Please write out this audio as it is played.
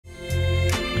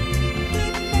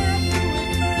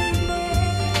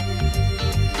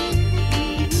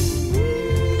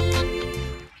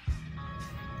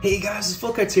Hey guys, it's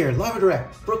Fultoncards here, live and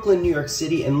direct, Brooklyn, New York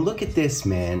City, and look at this,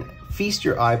 man. Feast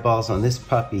your eyeballs on this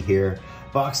puppy here.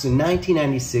 Boxed in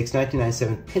 1996,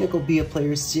 1997, Pinnacle BA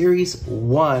Players Series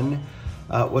 1.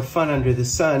 What fun under the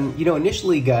sun. You know,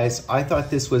 initially, guys, I thought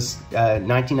this was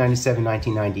 1997,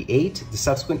 1998, the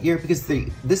subsequent year, because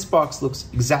this box looks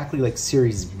exactly like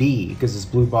Series B, because it's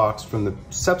blue box from the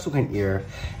subsequent year.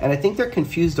 And I think they're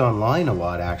confused online a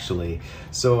lot, actually.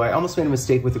 So I almost made a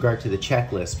mistake with regard to the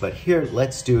checklist, but here,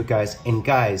 let's do it, guys. And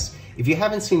guys, if you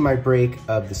haven't seen my break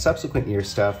of the subsequent year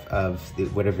stuff of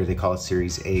whatever they call it,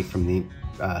 Series A from the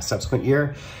subsequent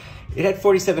year, it had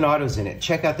 47 autos in it.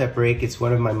 Check out that break. It's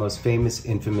one of my most famous,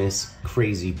 infamous,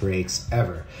 crazy breaks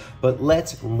ever. But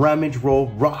let's rummage, roll,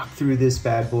 rock through this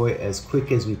bad boy as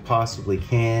quick as we possibly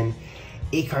can.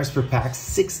 8 cards per pack,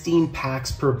 16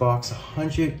 packs per box,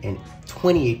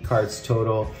 128 cards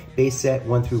total. Base set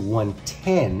 1 through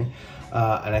 110.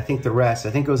 And I think the rest,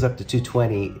 goes up to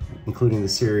 220, including the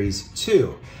Series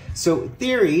 2. So in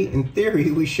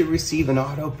theory, we should receive an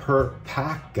auto per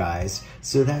pack, guys.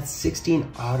 So that's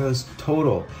 16 autos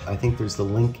total. I think there's the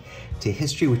link to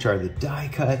history, which are the die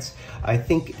cuts. I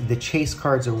think the chase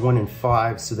cards are 1 in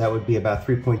 5, so that would be about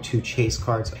 3.2 chase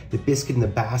cards. The biscuit in the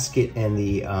basket and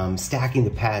the stacking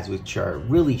the pads, which are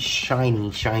really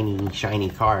shiny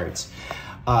cards.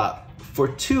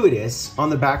 Fortuitous, on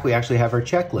the back we actually have our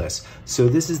checklist. So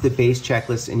this is the base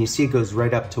checklist, and you see it goes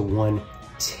right up to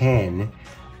 110.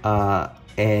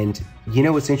 And you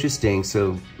know what's interesting?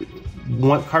 So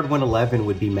card 111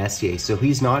 would be Messier, so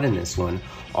he's not in this one.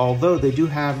 Although they do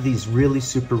have these really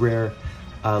super rare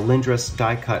Lindros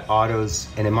die cut autos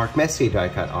and a Mark Messier die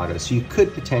cut auto. So you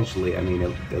could potentially, I mean,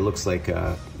 it looks like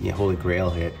a Holy Grail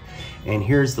hit. And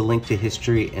here's the link to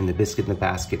history and the biscuit in the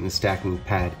basket and the stacking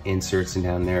pad inserts. And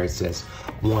down there it says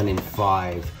 1 in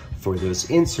 5 for those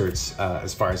inserts,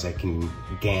 as far as I can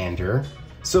gander.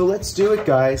 So let's do it,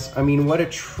 guys. I mean, what a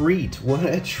treat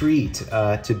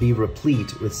to be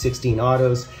replete with 16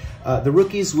 autos. The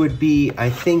rookies would be,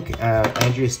 I think,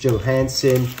 Andreas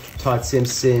Johansson, Todd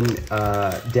Simpson,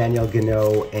 Daniel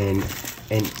Gano, and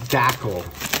Dackel.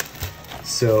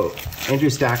 So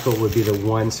Andreas Dackel would be the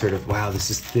one sort of, wow, this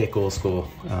is thick old school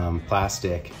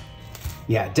plastic.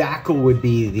 Yeah, Dackel would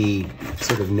be the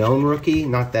sort of known rookie.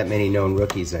 Not that many known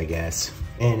rookies, I guess.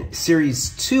 And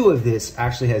Series 2 of this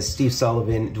actually has Steve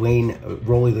Sullivan, Dwayne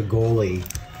Roley the goalie,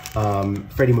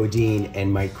 Freddie Modine,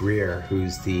 and Mike Greer,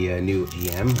 who's the new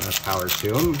GM. Power to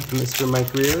him, Mr.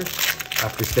 Mike Greer.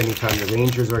 After spending time in the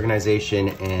Rangers organization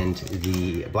and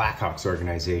the Blackhawks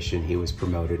organization, he was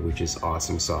promoted, which is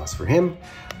awesome sauce for him.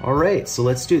 All right, so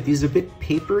let's do it. These are a bit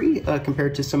papery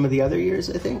compared to some of the other years,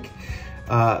 I think.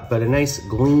 But a nice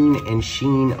gleam and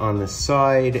sheen on the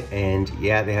side, and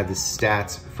yeah, they have the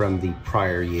stats from the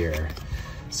prior year.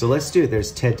 So let's do it.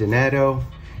 There's Ted Donato,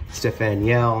 Stéphane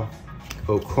Yell,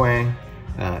 Aucoin,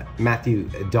 Matthew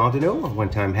Dandino, a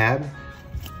one-time Hab,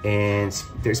 and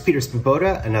there's Peter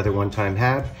Svoboda, another one-time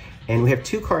Hab, and we have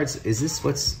 2 cards. Is this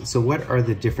so what are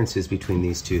the differences between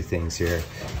these 2 things here?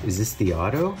 Is this the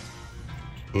auto?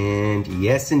 And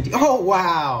yes, indeed. Oh,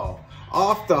 wow!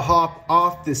 Off the hop,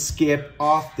 off the skip,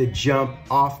 off the jump,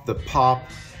 off the pop,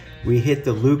 we hit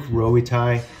the Luc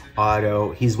Robitaille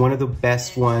auto. He's one of the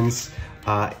best ones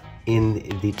at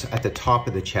the top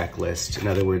of the checklist, in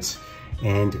other words.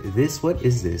 And this, what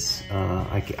is this?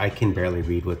 I can barely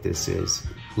read what this is.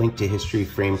 Link to history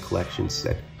frame collection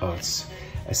set. Oh, it's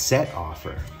a set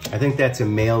offer. I think that's a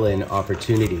mail-in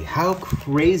opportunity. How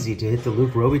crazy to hit the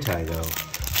Luc Robitaille, though.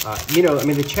 You know, I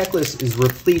mean, the checklist is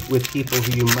replete with people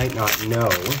who you might not know,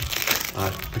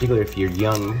 particularly if you're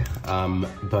young,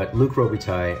 but Luc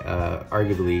Robitaille,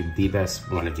 arguably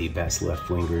one of the best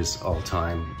left-wingers all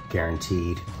time,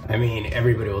 guaranteed. I mean,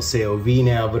 everybody will say OV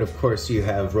now, but of course you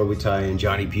have Robitaille and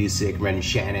Johnny Busick, Brendan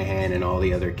Shanahan, and all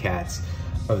the other cats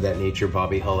of that nature.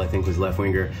 Bobby Hull, I think, was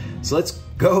left-winger. So let's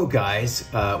go, guys.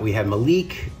 We have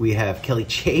Malik, we have Kelly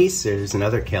Chase, there's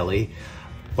another Kelly,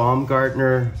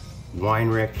 Baumgartner,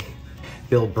 Weinrich,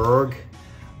 Bill Berg,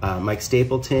 Mike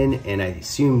Stapleton, and I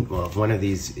assume, well, one of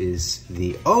these is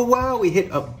the, oh wow, we hit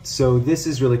up, so this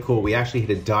is really cool. We actually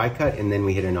hit a die cut and then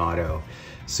we hit an auto.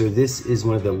 So this is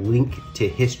one of the link to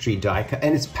history die cut,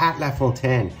 and it's Pat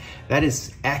LaFontaine. That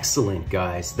is excellent,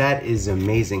 guys. That is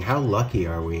amazing. How lucky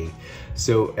are we?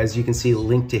 So as you can see,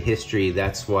 link to history,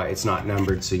 that's why it's not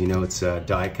numbered, so you know it's a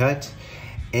die cut.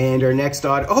 And our next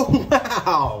auto, oh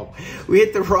wow! We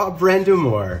hit the Rob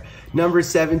Brendamore, number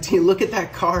 17. Look at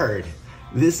that card.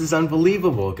 This is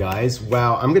unbelievable, guys.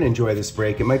 Wow, I'm gonna enjoy this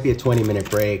break. It might be a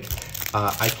 20-minute break.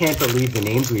 I can't believe the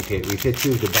names we've hit. We've hit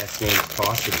 2 of the best names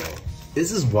possible.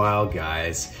 This is wild,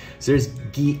 guys. So there's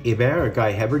Guy Hebert, or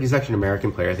Guy Hebert. He's actually an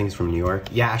American player. I think he's from New York.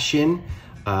 Yashin,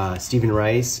 Stephen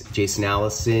Rice, Jason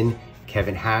Allison,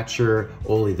 Kevin Hatcher,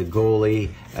 Ole the goalie,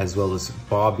 as well as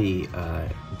Bobby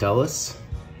Dulles.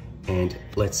 And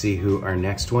let's see who our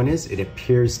next one is. It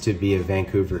appears to be a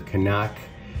Vancouver Canuck,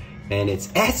 and it's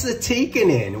Esa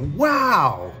Tikkanen.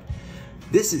 Wow!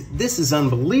 This is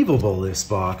unbelievable, this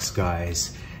box,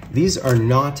 guys. These are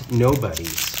not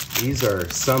nobodies. These are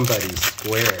somebody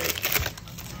squared.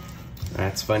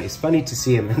 That's funny. It's funny to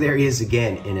see him. There he is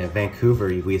again in Vancouver.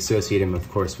 We associate him, of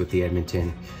course, with the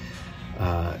Edmonton,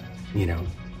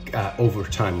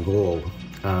 overtime goal.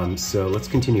 So let's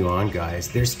continue on,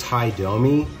 guys. There's Ty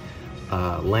Domi,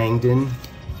 Langdon,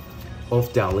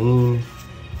 Ulf Dahlin,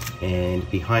 and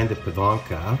behind the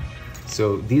Pavanka.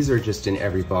 So these are just in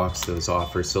every box, those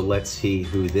offers. So let's see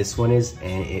who this one is.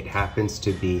 And it happens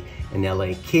to be an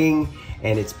LA King,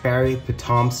 and it's Barry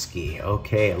Potomski.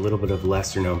 Okay, a little bit of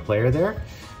lesser known player there.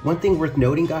 One thing worth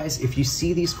noting, guys, if you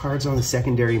see these cards on the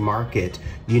secondary market,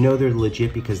 you know they're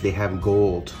legit because they have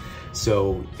gold.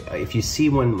 So if you see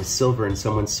one with silver and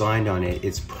someone signed on it,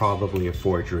 it's probably a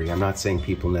forgery. I'm not saying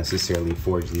people necessarily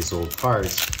forge these old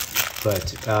cards,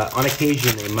 but on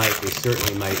occasion they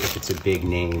certainly might if it's a big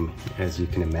name, as you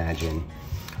can imagine,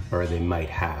 or they might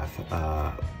have.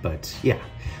 But yeah,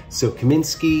 so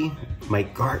Kaminsky,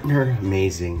 Mike Gartner,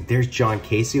 amazing. There's John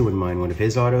Casey, wouldn't mind one of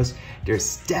his autos. There's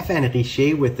Stefan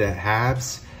Richer with the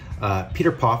Habs.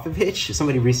 Peter Popovich,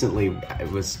 somebody recently, I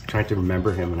was trying to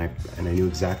remember him and I knew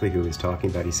exactly who he was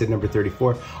talking about. He said number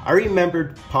 34. I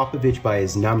remembered Popovich by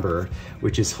his number,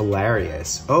 which is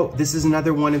hilarious. Oh, this is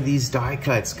another one of these die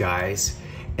cuts, guys.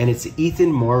 And it's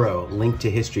Ethan Morrow, linked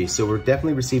to history. So we're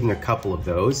definitely receiving a couple of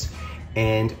those.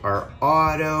 And our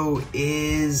auto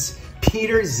is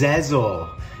Peter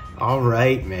Zezel. All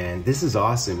right, man, this is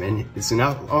awesome. And it's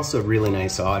also a really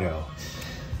nice auto.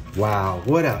 Wow,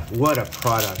 what a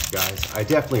product, guys. I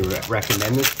definitely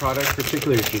recommend this product,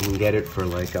 particularly if you can get it for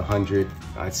like 100,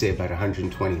 I'd say about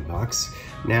 120 bucks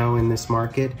now in this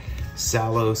market.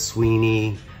 Salo,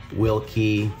 Sweeney,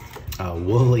 Wilkie,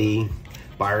 Woolley,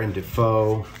 Byron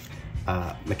Defoe,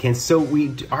 McKenzie. So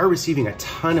we are receiving a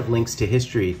ton of links to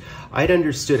history. I'd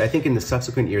understood, I think in the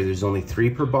subsequent year, there's only 3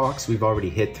 per box. We've already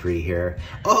hit 3 here.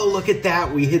 Oh, look at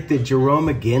that. We hit the Jerome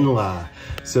Iginla.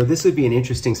 So this would be an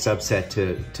interesting subset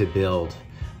to build.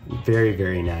 Very,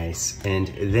 very nice. And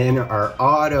then our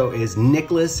auto is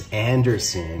Nicholas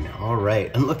Anderson. All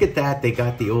right. And look at that. They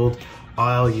got the old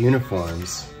Isle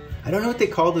uniforms. I don't know what they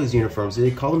call those uniforms. Do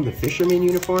they call them the fisherman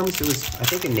uniforms? There was, I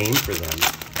think, a name for them.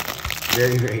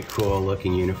 Very, very cool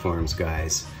looking uniforms,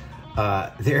 guys.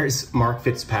 There's Mark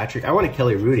Fitzpatrick. I want a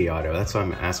Kelly Rudy auto. That's what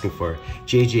I'm asking for.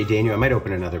 JJ Daniel. I might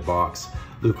open another box.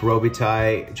 Luke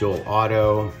Robitaille, Joel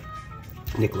Otto,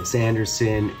 Nicholas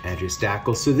Anderson, Andrew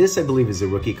Stackel. So this, I believe, is a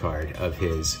rookie card of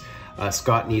his.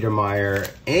 Scott Niedermeyer.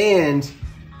 And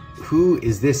who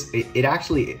is this? It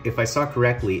actually, if I saw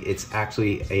correctly, it's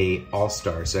actually a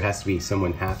all-star. So it has to be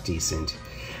someone half decent.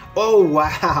 Oh,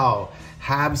 wow.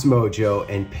 Habs Mojo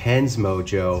and Pens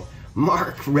Mojo.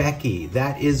 Mark Recchi,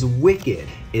 that is wicked.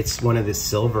 It's one of the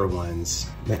silver ones.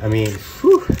 I mean,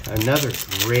 whew, another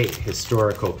great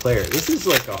historical player. This is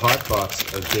like a hot box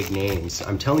of big names.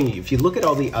 I'm telling you, if you look at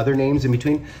all the other names in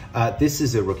between, this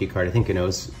is a rookie card. I think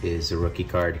Cano's is a rookie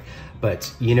card.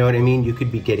 But you know what I mean? You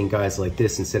could be getting guys like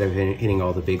this instead of hitting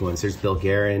all the big ones. There's Bill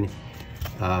Guerin.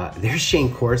 There's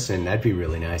Shane Corson. That'd be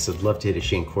really nice. I'd love to hit a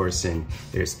Shane Corson.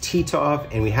 There's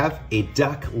Titov, and we have a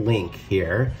Duck link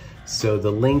here. So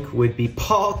the link would be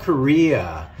Paul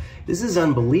Correa. This is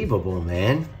unbelievable,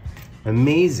 man.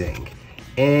 Amazing.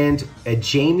 And a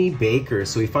Jamie Baker.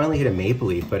 So we finally hit a Maple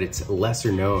Leaf, but it's a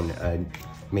lesser known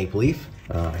Maple Leaf.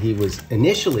 He was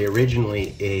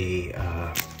originally a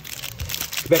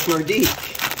Quebec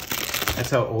Nordique. That's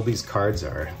how old these cards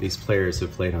are. These players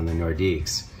have played on the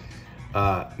Nordiques.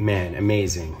 Man,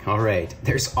 amazing. All right,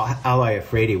 there's Ali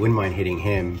Afraidy. Wouldn't mind hitting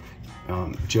him.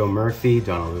 Joe Murphy,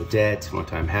 Donald Odette,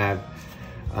 one-time Hab,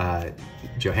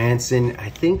 Johansson. I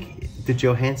think the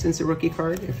Johansson's a rookie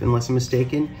card, unless I'm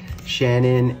mistaken.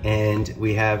 Shannon, and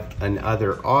we have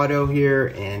another auto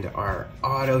here, and our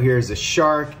auto here is a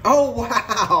Shark. Oh,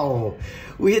 wow!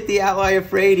 We hit the Ali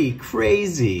Afraidy.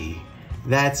 Crazy.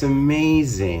 That's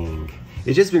amazing.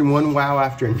 It's just been one wow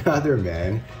after another,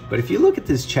 man. But if you look at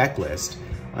this checklist,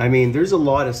 I mean, there's a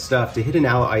lot of stuff. To hit an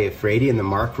Ali Afraidy and the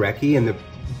Mark Recchi and the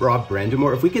Rob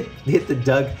Brendamore. If we could hit the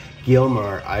Doug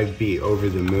Gilmour, I'd be over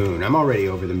the moon. I'm already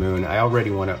over the moon. I already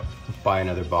want to buy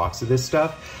another box of this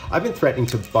stuff. I've been threatening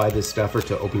to buy this stuff or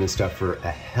to open this stuff for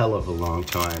a hell of a long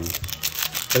time.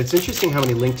 But it's interesting how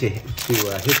many Link to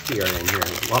History are in here.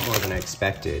 A lot more than I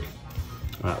expected.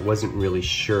 Wasn't really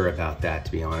sure about that,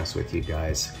 to be honest with you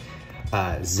guys.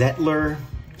 Zettler,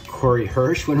 Corey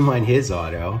Hirsch, wouldn't mind his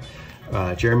auto.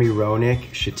 Jeremy Roenick,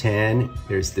 Shatan,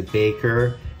 there's the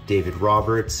Baker, David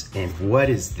Roberts, and what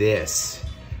is this?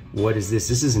 What is this?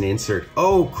 This is an insert.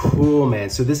 Oh, cool, man.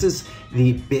 So this is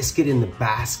the Biscuit in the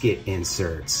Basket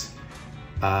inserts.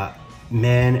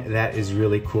 Man, that is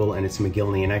really cool, and it's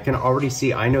McGillney. And I can already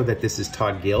see, I know that this is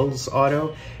Todd Gill's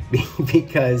auto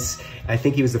because I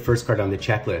think he was the first card on the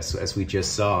checklist, as we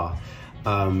just saw.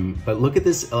 But look at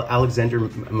this Alexander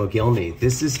McGillney.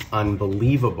 This is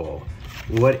unbelievable.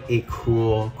 What a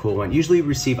cool one. Usually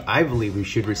I believe we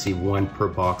should receive one per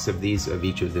box of these, of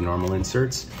each of the normal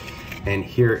inserts. And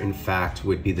here, in fact,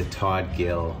 would be the Todd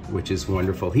Gill, which is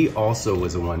wonderful. He also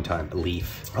was a one-time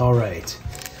Leaf. All right.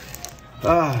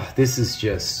 This is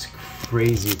just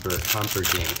crazy for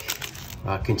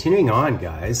Humperdinck. Continuing on,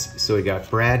 guys. So we got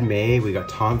Brad May, we got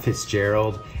Tom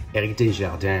Fitzgerald, Eric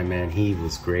Desjardins, man, he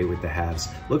was great with the halves.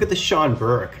 Look at the Sean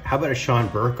Burke. How about a Sean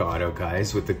Burke auto,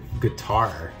 guys, with the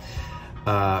guitar?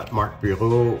 Marc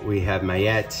Bureau, we have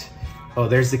Mayette. Oh,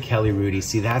 there's the Kelly Rudy.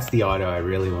 See, that's the auto I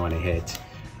really want to hit.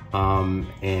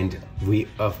 And we,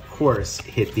 of course,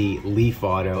 hit the Leaf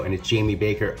auto, and it's Jamie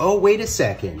Baker. Oh, wait a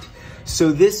second.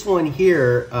 So this one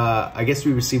here, I guess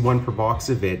we received one per box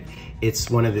of it.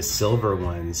 It's one of the silver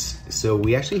ones. So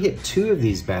we actually hit two of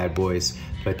these bad boys,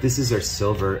 but this is our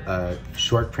silver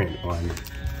short print one.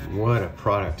 What a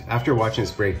product. After watching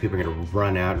this break, people are gonna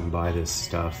run out and buy this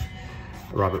stuff.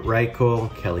 Robert Reichel,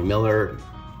 Kelly Miller,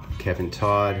 Kevin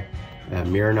Todd,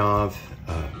 Mironov,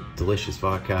 Delicious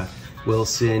Vodka,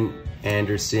 Wilson,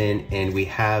 Anderson, and we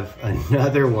have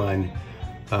another one.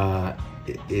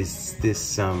 Is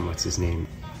this, what's his name?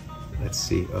 Let's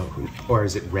see, oh, or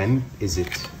is it Rem? Is it,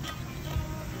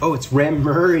 oh, it's Rem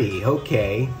Murray,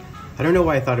 okay. I don't know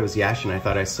why I thought it was Yashin. I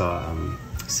thought I saw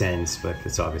Sens, but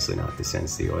it's obviously not the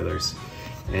Sens, the Oilers.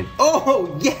 And,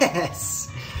 oh, yes!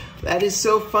 That is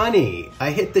so funny. I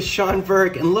hit the Sean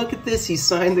Burke, and look at this, he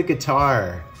signed the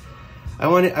guitar. I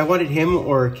wanted him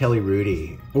or Kelly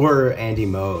Rudy, or Andy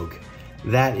Moog.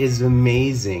 That is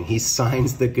amazing. He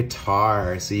signs the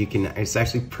guitar, so you can, it's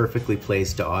actually perfectly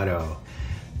placed to auto.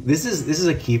 This is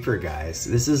a keeper, guys.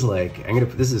 This is like,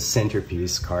 this is a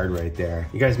centerpiece card right there.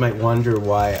 You guys might wonder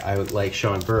why I would like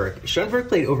Sean Burke. Sean Burke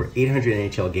played over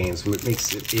 800 NHL games, which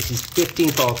makes it, he's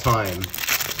 15th all time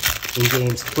in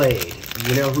games played.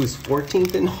 You know who's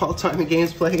 14th in all time in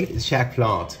games played? It's Jacques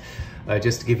Plante.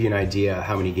 Just to give you an idea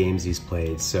how many games he's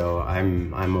played. So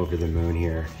I'm over the moon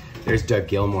here. There's Doug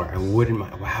Gilmour. I wouldn't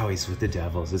mind. Wow, he's with the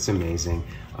Devils. It's amazing.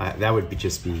 That would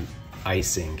just be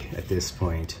icing at this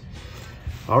point.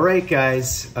 All right,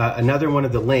 guys. Another one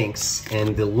of the links,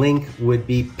 and the link would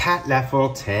be Pat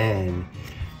LaFontaine.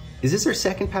 Is this our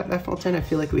second Pat LaFontaine? I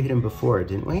feel like we hit him before,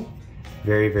 didn't we?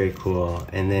 Very, very cool.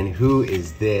 And then who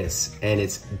is this? And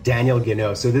it's Daniel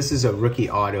Guénaud. So this is a rookie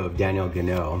auto of Daniel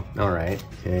Guénaud. All right,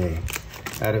 okay.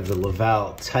 Out of the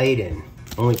Laval Titan.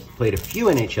 Only played a few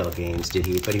NHL games, did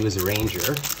he? But he was a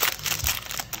Ranger.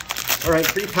 All right,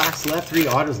 3 packs left, 3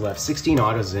 autos left. 16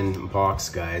 autos in box,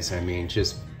 guys. I mean,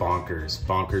 just bonkers.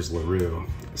 Bonkers LaRue.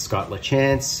 Scott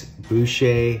LaChance,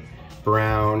 Boucher,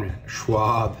 Brown,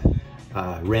 Schwab,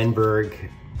 Renberg,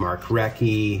 Mark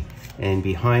Recchi, and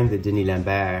behind the Denis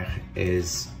Lambert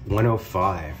is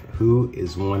 105. Who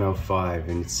is 105?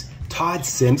 And it's Todd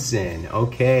Simpson.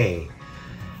 Okay.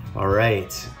 All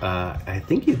right. I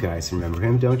think you guys remember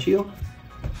him, don't you?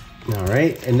 All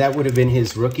right. And that would have been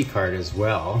his rookie card as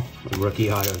well. A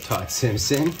rookie auto, Todd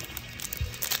Simpson.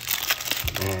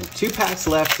 And 2 packs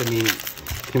left. I mean,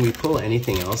 can we pull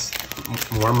anything else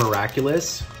more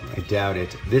miraculous? I doubt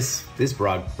it. This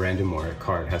Brandon Moore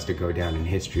card has to go down in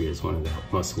history as one of the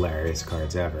most hilarious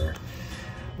cards ever.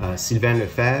 Sylvain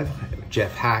Lefebvre,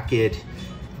 Jeff Hackett,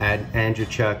 Andrew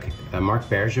Chuck, Marc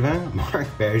Bergevin. Marc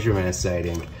Bergevin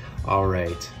sighting. All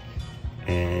right.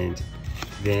 And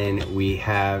then we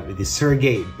have the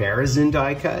Sergei Berezin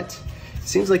die cut.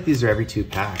 Seems like these are every 2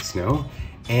 packs, no?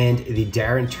 And the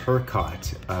Darren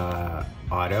Turcotte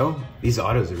auto. These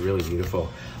autos are really beautiful.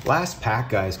 Last pack,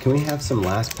 guys. Can we have some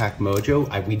last pack mojo?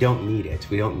 We don't need it.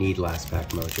 We don't need last pack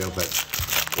mojo,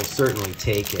 but we'll certainly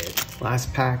take it.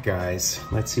 Last pack, guys.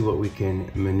 Let's see what we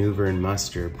can maneuver and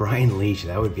muster. Brian Leach,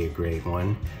 that would be a great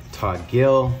one. Todd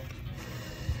Gill,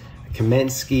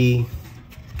 Kamensky,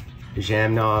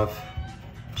 Zhamnov,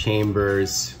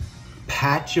 Chambers,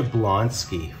 Pat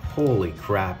Jablonski. Holy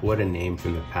crap, what a name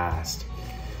from the past.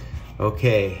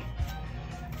 Okay,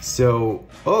 so,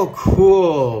 oh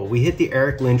cool. We hit the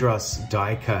Eric Lindros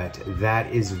die cut.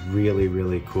 That is really,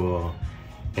 really cool.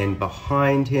 and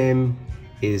behind him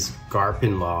is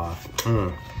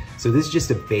Garpenloff. So this is just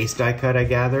a base die cut, I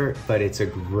gather, but it's a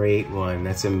great one.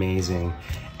 That's amazing.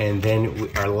 And then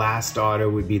our last auto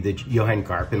would be the Johann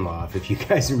Garpenloff, if you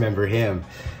guys remember him.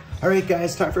 All right,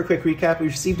 guys, time for a quick recap. We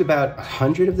received about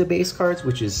 100 of the base cards,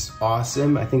 which is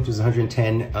awesome. I think there's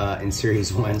 110 in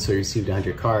Series 1, so we received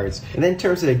 100 cards. And then in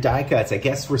terms of the die cuts, I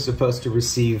guess we're supposed to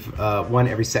receive one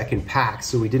every second pack,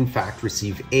 so we did in fact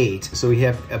receive 8. So we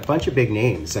have a bunch of big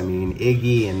names. I mean,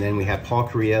 Iggy, and then we have Paul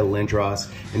Correa,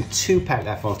 Lindros, and 2 Pat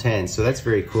LaFontaine. So that's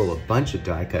very cool. A bunch of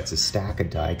die cuts, a stack of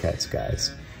die cuts,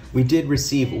 guys. We did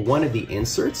receive one of the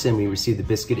inserts, and we received the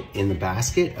biscuit in the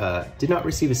basket. Did not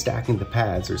receive a stacking the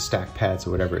pads, or stack pads,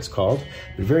 or whatever it's called.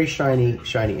 But very shiny,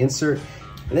 shiny insert.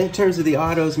 And then in terms of the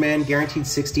autos, man, guaranteed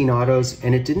 16 autos,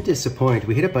 and it didn't disappoint.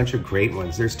 We hit a bunch of great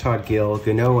ones. There's Todd Gill,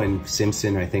 Gano and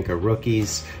Simpson, I think, are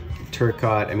rookies.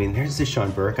 Turcotte, I mean, there's the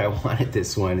Sean Burke. I wanted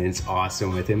this one, and it's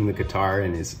awesome with him, the guitar,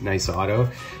 and his nice auto.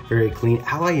 Very clean.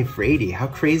 Ali Frady, how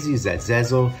crazy is that?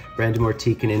 Zezel, Brandimore,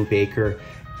 Tikkanen, Baker,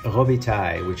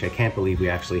 Robitaille, which I can't believe we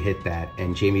actually hit that,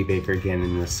 and Jamie Baker again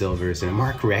in the silvers, and a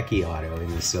Mark Recchi auto in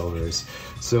the silvers.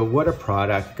 So what a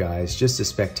product, guys. Just a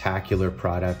spectacular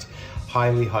product.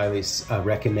 Highly, highly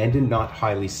recommended, not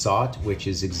highly sought, which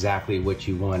is exactly what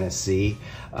you want to see.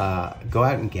 Go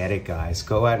out and get it, guys.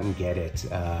 Go out and get it.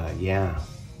 Yeah.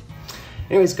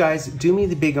 Anyways, guys, do me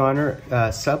the big honor,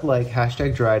 sub, like,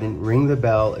 hashtag Dryden, ring the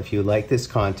bell if you like this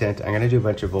content. I'm going to do a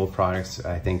bunch of old products,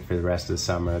 I think, for the rest of the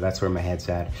summer. That's where my head's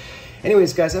at.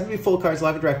 Anyways, guys, I'm going to be Fultoncards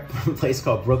live at a place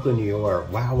called Brooklyn, New York.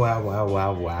 Wow, wow, wow,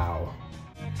 wow, wow.